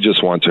 We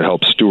just want to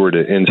help steward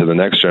it into the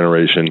next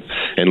generation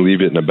and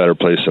leave it in a better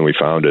place than we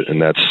found it, and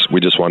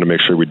we just want to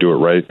make sure we do it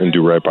right and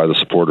do right by the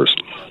supporters.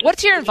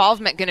 What's your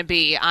involvement going to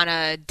be on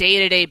a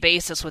day-to-day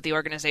basis with the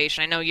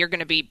organization? I know you're going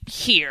to be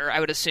here,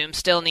 I would assume,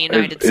 still in the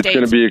United States. It's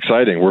going to be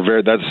exciting.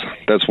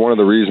 That's one of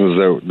the reasons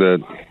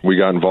that we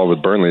got involved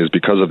with Burnley, is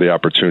because of the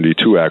opportunity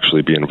to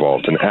actually be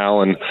involved. And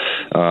Alan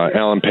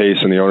Pace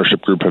and the ownership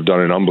group have done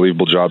an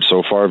unbelievable job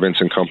so far.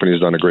 Vincent Kompany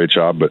has done a great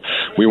job, but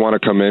we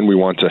want to come in. We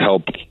want to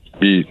help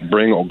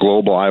bring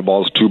global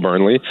eyeballs to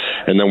Burnley,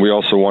 and then we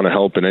also want to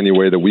help in any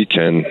way that we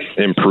can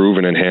improve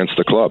and enhance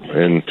the club.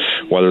 And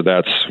whether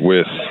that's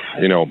with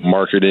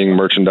marketing,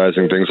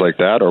 merchandising, things like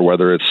that, or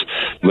whether it's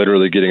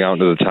literally getting out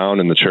into the town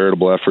and the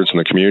charitable efforts and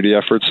the community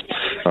efforts,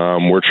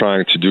 we're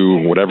trying to do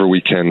whatever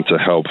we can to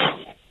help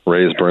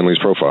raise Burnley's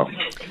profile.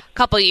 A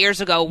couple of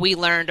years ago, we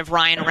learned of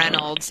Ryan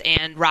Reynolds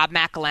and Rob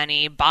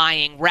McElhenney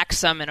buying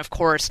Wrexham, and of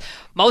course,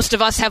 most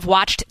of us have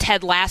watched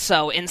Ted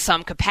Lasso in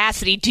some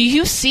capacity. Do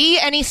you see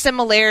any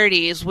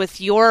similarities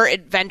with your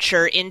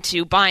adventure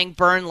into buying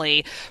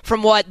Burnley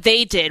from what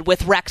they did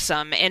with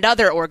Wrexham and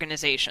other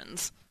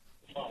organizations?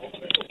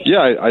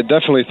 Yeah, I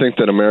definitely think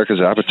that America's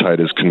appetite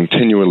is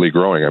continually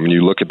growing. I mean,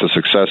 you look at the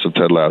success of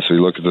Ted Lasso,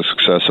 you look at the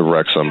success of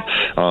Wrexham.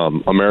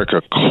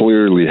 America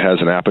clearly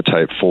has an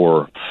appetite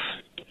for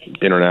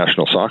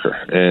international soccer,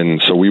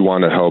 and so we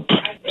want to help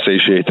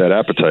satiate that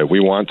appetite. We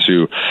want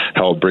to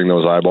help bring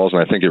those eyeballs,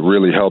 and I think it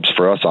really helps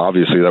for us,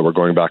 obviously, that we're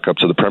going back up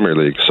to the Premier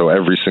League. So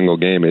every single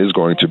game is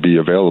going to be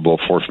available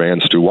for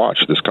fans to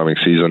watch this coming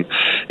season,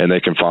 and they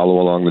can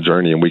follow along the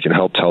journey, and we can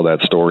help tell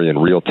that story in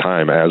real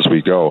time as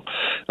we go,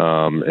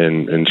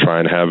 and try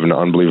and have an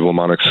unbelievable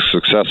amount of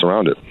success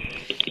around it.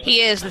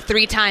 He is the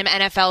three-time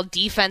NFL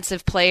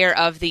Defensive Player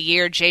of the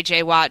Year,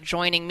 J.J. Watt,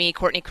 joining me,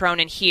 Courtney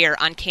Cronin, here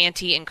on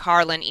Canty and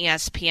Carlin,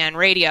 ESPN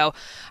Radio. All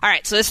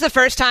right, so this is the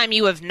first time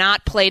you have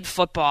not played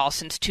football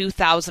since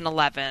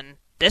 2011.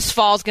 This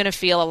fall is going to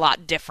feel a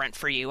lot different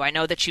for you. I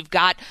know that you've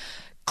got,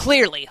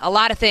 clearly, a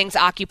lot of things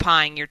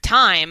occupying your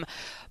time,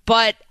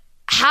 but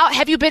how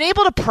have you been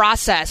able to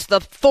process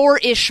the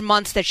 4-ish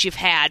months that you've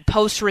had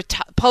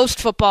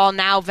post-football,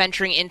 now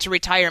venturing into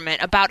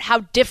retirement, about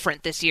how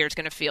different this year is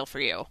going to feel for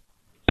you?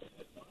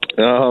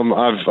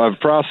 I've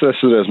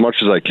processed it as much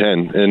as I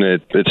can, and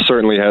it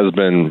certainly has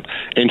been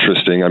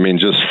interesting. I mean,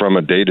 just from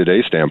a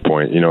day-to-day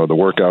standpoint, the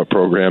workout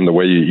program, the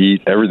way you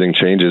eat, everything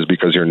changes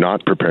because you're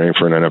not preparing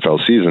for an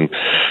NFL season.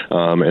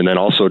 And then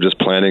also just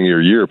planning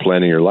your year,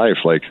 planning your life.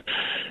 Like,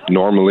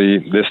 normally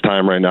this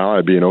time right now,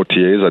 I'd be in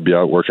OTAs, I'd be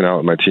out working out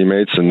with my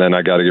teammates, and then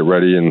I got to get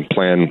ready and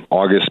plan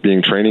August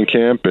being training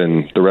camp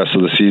and the rest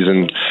of the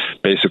season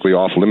basically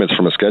off limits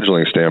from a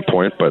scheduling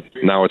standpoint. But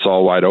now it's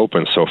all wide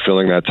open, so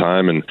filling that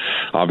time, and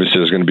obviously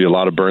there's going to be a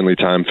lot of Burnley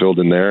time filled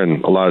in there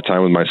and a lot of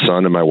time with my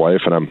son and my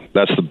wife, and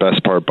that's the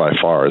best part by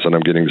far, is that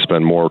I'm getting to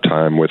spend more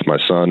time with my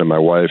son and my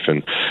wife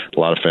and a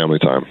lot of family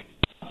time.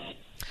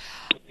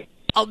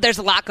 Oh, there's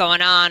a lot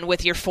going on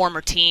with your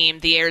former team,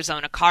 the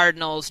Arizona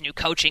Cardinals, new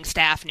coaching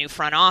staff, new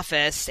front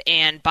office,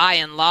 and by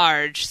and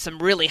large, some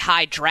really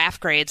high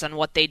draft grades on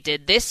what they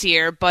did this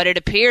year. But it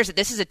appears that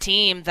this is a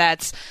team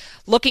that's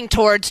looking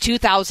towards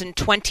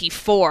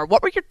 2024.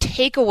 What were your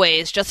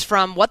takeaways just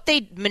from what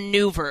they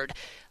maneuvered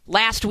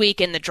last week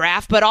in the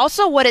draft, but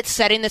also what it's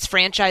setting this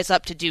franchise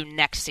up to do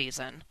next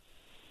season?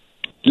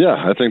 Yeah,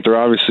 I think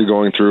they're obviously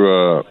going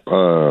through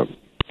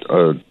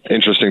a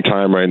interesting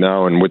time right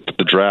now, and with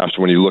the draft,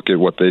 when you look at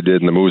what they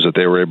did and the moves that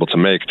they were able to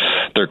make,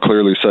 they're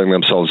clearly setting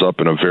themselves up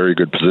in a very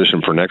good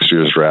position for next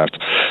year's draft.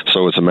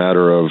 So it's a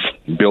matter of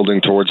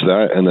building towards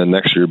that, and then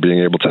next year being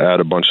able to add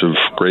a bunch of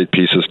great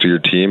pieces to your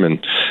team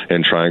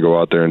and try and go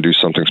out there and do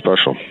something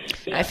special.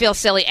 I feel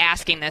silly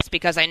asking this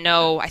because I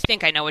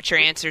think I know what your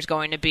answer is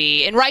going to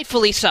be, and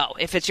rightfully so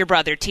if it's your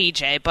brother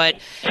TJ. But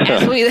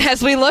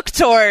as we look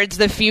towards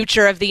the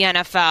future of the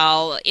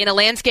NFL in a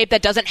landscape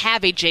that doesn't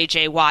have a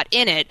J.J. Watt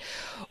in it,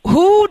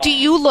 who do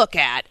you look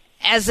at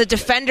as the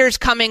defenders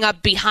coming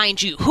up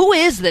behind you? Who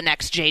is the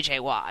next J.J.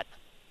 Watt?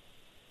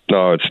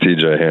 No, it's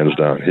TJ, hands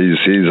down.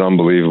 He's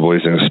unbelievable.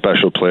 He's a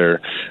special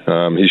player.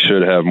 He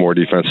should have more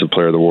Defensive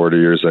Player of the Award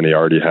years than he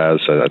already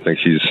has. I think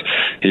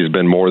he's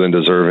been more than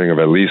deserving of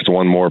at least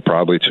one more,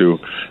 probably two.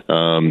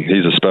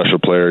 He's a special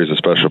player. He's a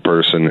special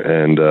person,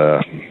 and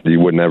you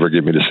would never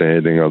get me to say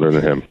anything other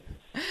than him.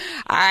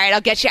 All right, I'll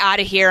get you out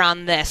of here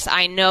on this.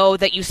 I know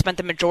that you spent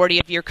the majority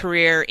of your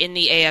career in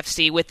the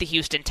AFC with the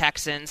Houston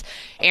Texans.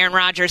 Aaron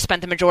Rodgers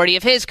spent the majority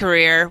of his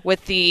career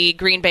with the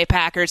Green Bay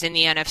Packers in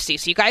the NFC.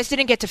 So you guys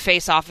didn't get to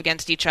face off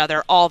against each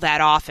other all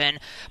that often.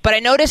 But I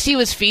noticed he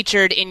was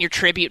featured in your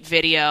tribute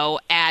video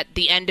at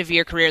the end of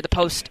your career, the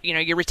post,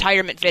 your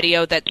retirement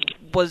video that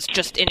was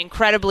just an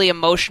incredibly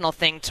emotional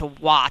thing to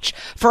watch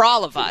for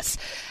all of us.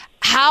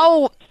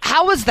 How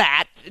was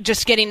that,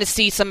 just getting to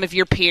see some of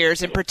your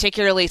peers, and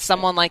particularly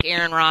someone like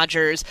Aaron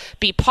Rodgers,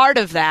 be part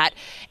of that?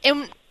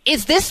 And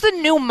is this the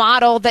new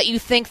model that you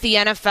think the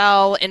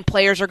NFL and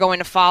players are going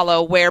to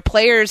follow, where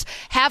players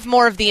have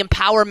more of the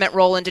empowerment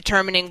role in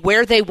determining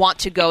where they want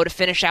to go to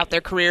finish out their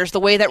careers,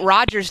 the way that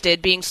Rodgers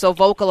did, being so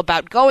vocal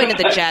about going to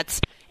the Jets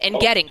and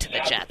getting to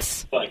the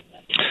Jets?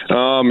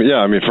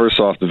 Yeah, first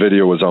off, the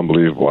video was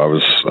unbelievable. I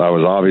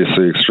was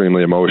obviously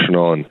extremely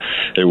emotional, and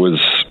it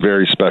was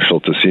very special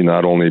to see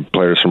not only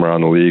players from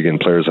around the league and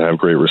players I have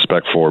great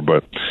respect for,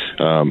 but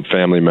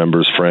family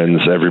members,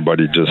 friends,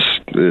 everybody.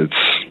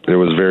 It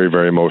was very,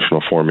 very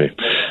emotional for me.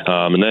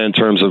 And then in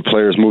terms of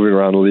players moving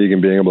around the league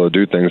and being able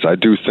to do things, I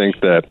do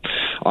think that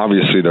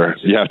obviously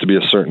you have to be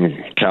a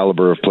certain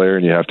caliber of player,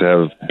 and you have to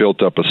have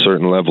built up a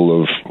certain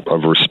level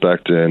of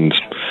respect and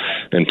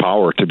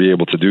power to be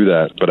able to do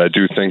that. But I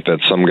do think that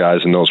some guys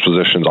in those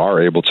positions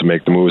are able to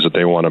make the moves that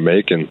they want to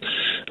make, and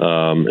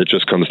it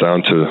just comes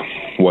down to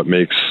what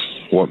makes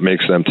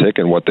them tick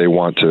and what they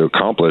want to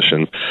accomplish.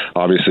 And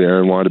obviously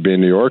Aaron wanted to be in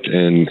New York,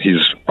 and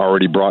he's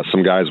already brought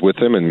some guys with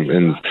him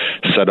and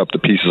set up the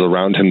pieces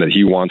around him that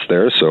he wants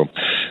there. So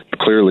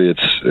clearly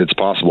it's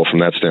possible from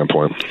that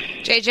standpoint.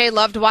 JJ,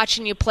 loved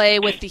watching you play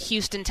with the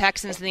Houston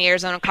Texans and the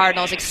Arizona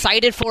Cardinals.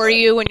 Excited for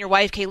you and your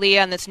wife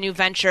Kaylia on this new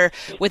venture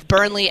with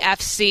Burnley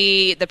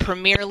FC. The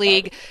Premier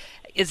League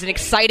is an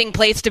exciting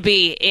place to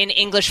be in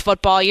English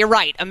football. You're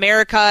right.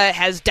 America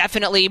has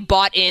definitely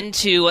bought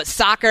into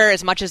soccer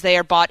as much as they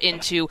are bought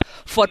into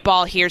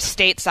football here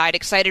stateside.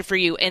 Excited for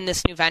you in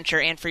this new venture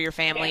and for your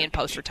family in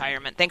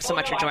post-retirement. Thanks so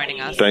much for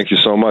joining us. Thank you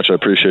so much. I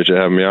appreciate you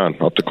having me on.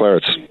 Up the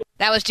Clarets.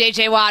 That was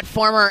J.J. Watt,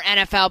 former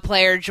NFL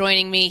player,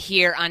 joining me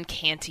here on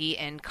Canty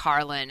and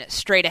Carlin.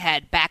 Straight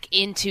ahead, back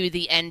into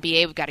the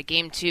NBA. We've got a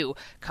game 2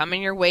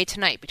 coming your way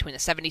tonight between the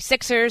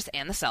 76ers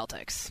and the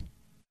Celtics.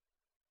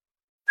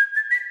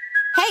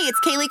 Hey, it's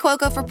Kaylee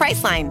Cuoco for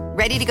Priceline.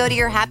 Ready to go to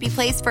your happy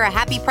place for a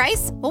happy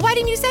price? Well, why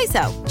didn't you say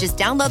so? Just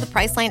download the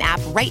Priceline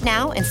app right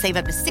now and save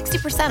up to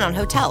 60% on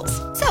hotels.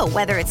 So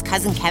whether it's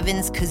Cousin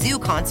Kevin's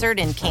Kazoo Concert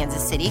in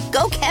Kansas City,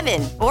 go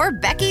Kevin, or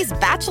Becky's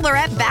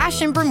Bachelorette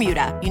Bash in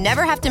Bermuda, you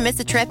never have to miss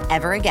a trip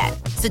ever again.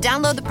 So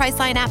download the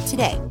Priceline app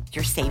today.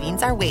 Your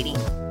savings are waiting.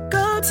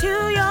 Go to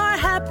your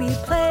happy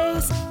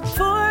place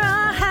for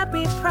a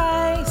happy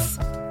price.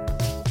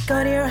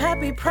 Go to your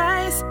happy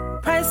price,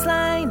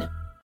 Priceline.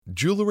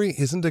 Jewelry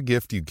isn't a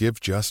gift you give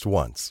just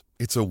once.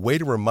 It's a way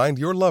to remind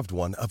your loved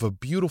one of a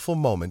beautiful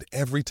moment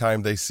every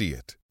time they see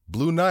it.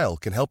 Blue Nile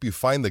can help you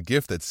find the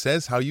gift that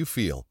says how you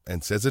feel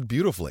and says it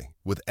beautifully,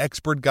 with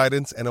expert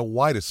guidance and a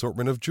wide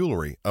assortment of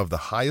jewelry of the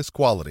highest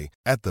quality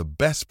at the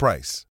best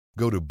price.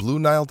 Go to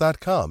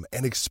BlueNile.com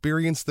and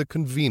experience the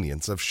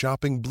convenience of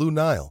shopping Blue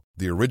Nile,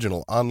 the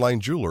original online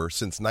jeweler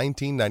since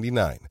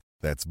 1999.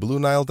 That's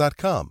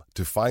BlueNile.com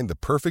to find the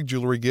perfect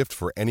jewelry gift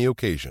for any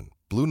occasion.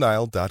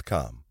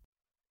 BlueNile.com.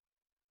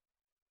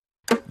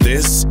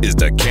 This is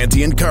the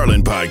Canty and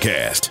Carlin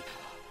podcast.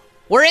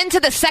 We're into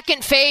the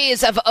second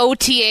phase of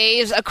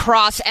OTAs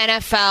across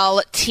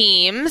NFL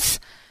teams.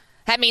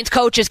 That means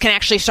coaches can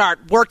actually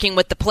start working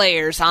with the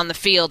players on the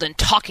field and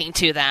talking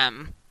to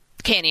them.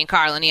 Canty and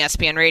Carlin,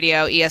 ESPN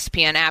Radio,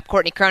 ESPN app.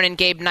 Courtney Cronin,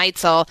 Gabe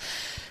Neitzel.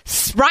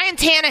 Ryan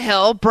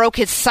Tannehill broke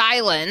his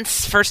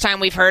silence. First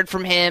time we've heard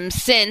from him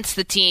since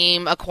the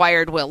team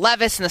acquired Will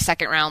Levis in the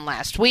second round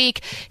last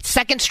week.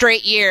 Second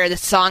straight year, the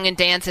song and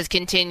dance has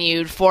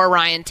continued for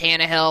Ryan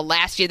Tannehill.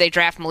 Last year, they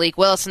drafted Malik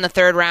Willis in the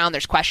third round.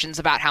 There's questions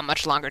about how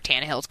much longer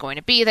Tannehill is going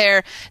to be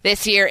there.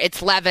 This year,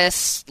 it's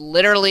Levis,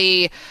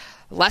 literally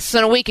less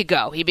than a week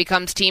ago. He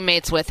becomes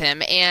teammates with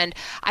him. And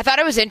I thought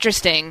it was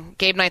interesting.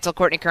 Gabe Neitzel,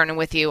 Courtney Cronin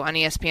with you on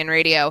ESPN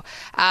Radio.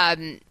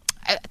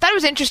 I thought it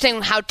was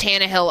interesting how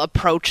Tannehill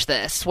approached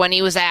this when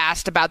he was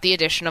asked about the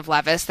addition of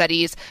Levis, that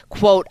he's,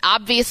 quote,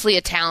 obviously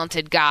a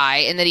talented guy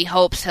and that he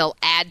hopes he'll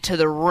add to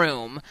the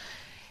room.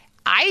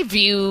 I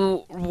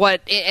view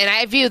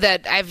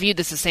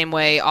this the same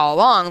way all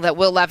along, that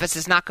Will Levis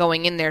is not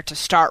going in there to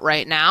start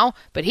right now,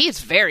 but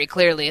he's very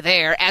clearly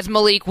there, as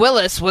Malik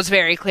Willis was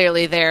very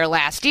clearly there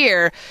last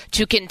year,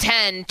 to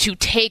contend to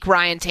take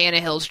Ryan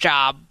Tannehill's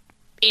job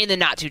in the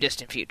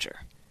not-too-distant future.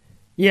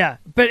 Yeah,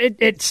 but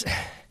it's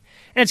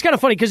kind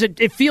of funny because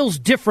it feels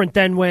different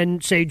than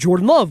when, say,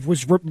 Jordan Love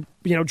was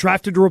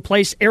drafted to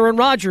replace Aaron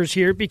Rodgers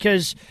here,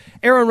 because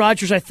Aaron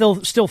Rodgers, I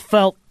still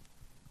felt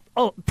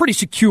pretty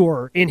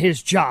secure in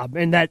his job,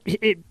 and that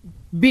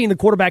being the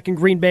quarterback in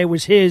Green Bay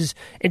was his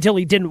until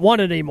he didn't want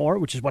it anymore,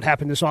 which is what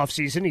happened this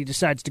offseason. He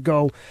decides to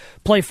go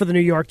play for the New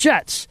York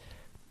Jets.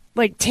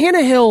 Like,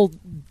 Tannehill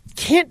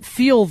can't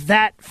feel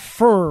that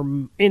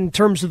firm in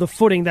terms of the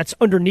footing that's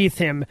underneath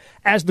him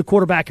as the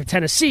quarterback of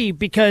Tennessee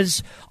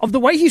because of the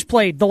way he's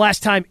played the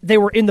last time they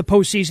were in the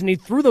postseason. He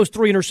threw those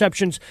 3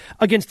 interceptions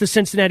against the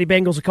Cincinnati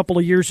Bengals a couple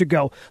of years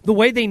ago. The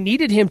way they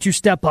needed him to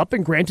step up,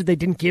 and granted they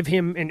didn't give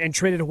him and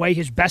traded away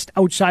his best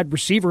outside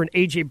receiver in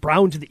A.J.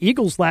 Brown to the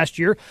Eagles last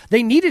year.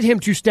 They needed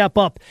him to step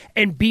up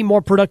and be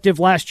more productive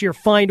last year,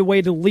 find a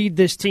way to lead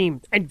this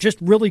team, and just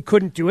really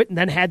couldn't do it, and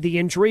then had the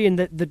injury, and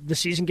the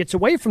season gets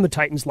away from the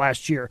Titans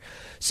last year.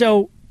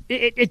 So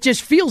it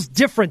just feels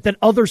different than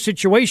other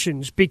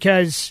situations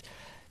because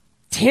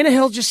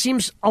Tannehill just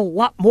seems a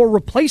lot more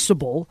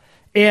replaceable,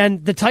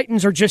 and the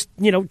Titans are just,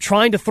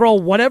 trying to throw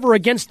whatever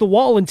against the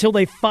wall until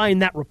they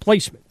find that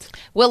replacement.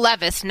 Will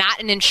Levis,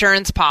 not an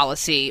insurance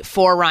policy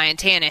for Ryan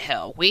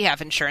Tannehill. We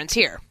have insurance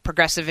here.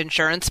 Progressive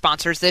Insurance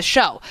sponsors this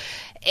show.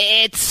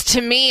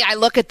 To me, I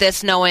look at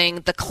this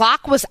knowing the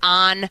clock was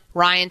on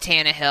Ryan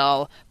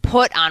Tannehill,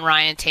 put on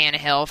Ryan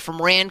Tannehill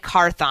from Rand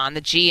Carthon,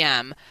 the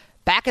GM,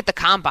 back at the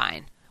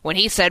Combine when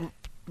he said,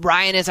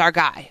 Ryan is our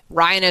guy.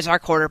 Ryan is our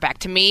quarterback.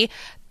 To me,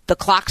 the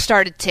clock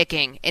started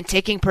ticking, and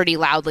ticking pretty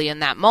loudly in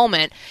that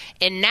moment.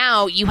 And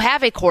now you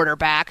have a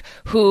quarterback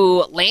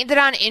who landed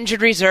on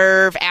injured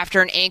reserve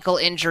after an ankle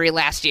injury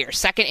last year.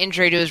 Second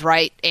injury to his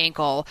right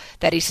ankle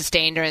that he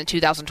sustained during the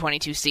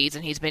 2022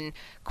 season. He's been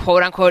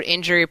quote-unquote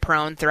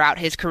injury-prone throughout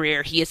his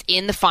career. He is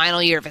in the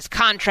final year of his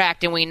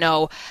contract, and we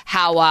know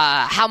how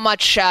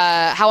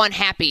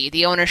unhappy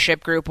the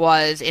ownership group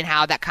was in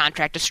how that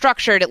contract is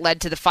structured. It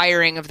led to the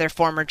firing of their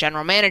former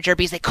general manager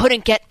because they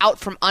couldn't get out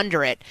from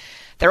under it.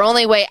 Their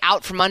only way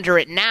out from under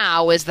it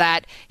now is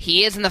that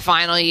he is in the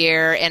final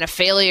year, and a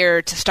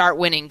failure to start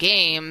winning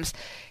games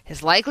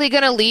is likely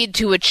going to lead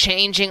to a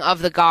changing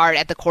of the guard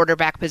at the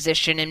quarterback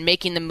position and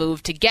making the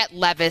move to get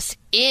Levis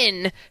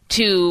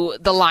into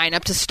the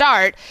lineup to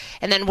start,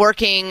 and then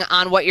working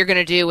on what you're going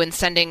to do and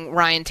sending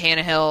Ryan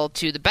Tannehill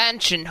to the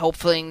bench and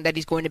hoping that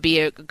he's going to be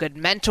a good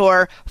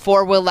mentor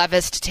for Will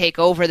Levis to take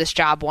over this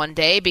job one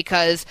day,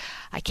 because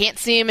I can't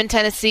see him in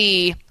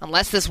Tennessee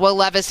unless this Will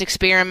Levis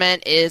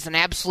experiment is an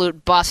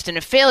absolute bust and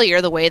a failure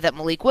the way that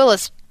Malik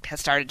Willis has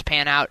started to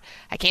pan out.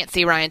 I can't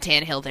see Ryan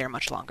Tannehill there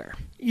much longer.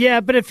 Yeah,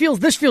 but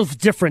this feels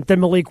different than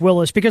Malik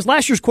Willis because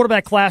last year's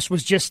quarterback class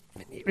was just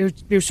it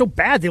was so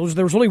bad. There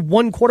was only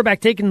one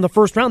quarterback taken in the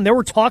first round. There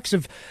were talks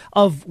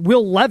of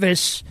Will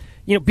Levis,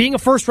 being a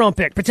first round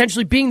pick,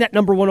 potentially being that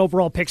number 1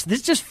 overall pick. So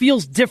this just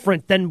feels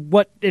different than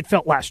what it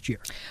felt last year.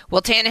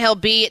 Will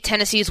Tannehill be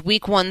Tennessee's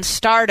Week 1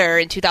 starter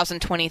in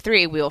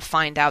 2023? We will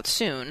find out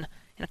soon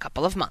in a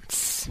couple of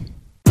months.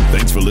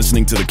 Thanks for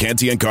listening to the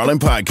Canty and Carlin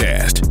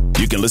podcast.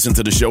 You can listen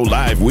to the show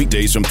live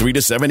weekdays from 3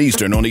 to 7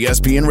 Eastern on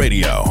ESPN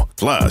Radio.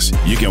 Plus,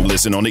 you can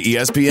listen on the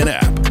ESPN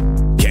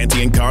app.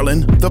 Canty and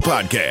Carlin, the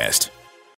podcast.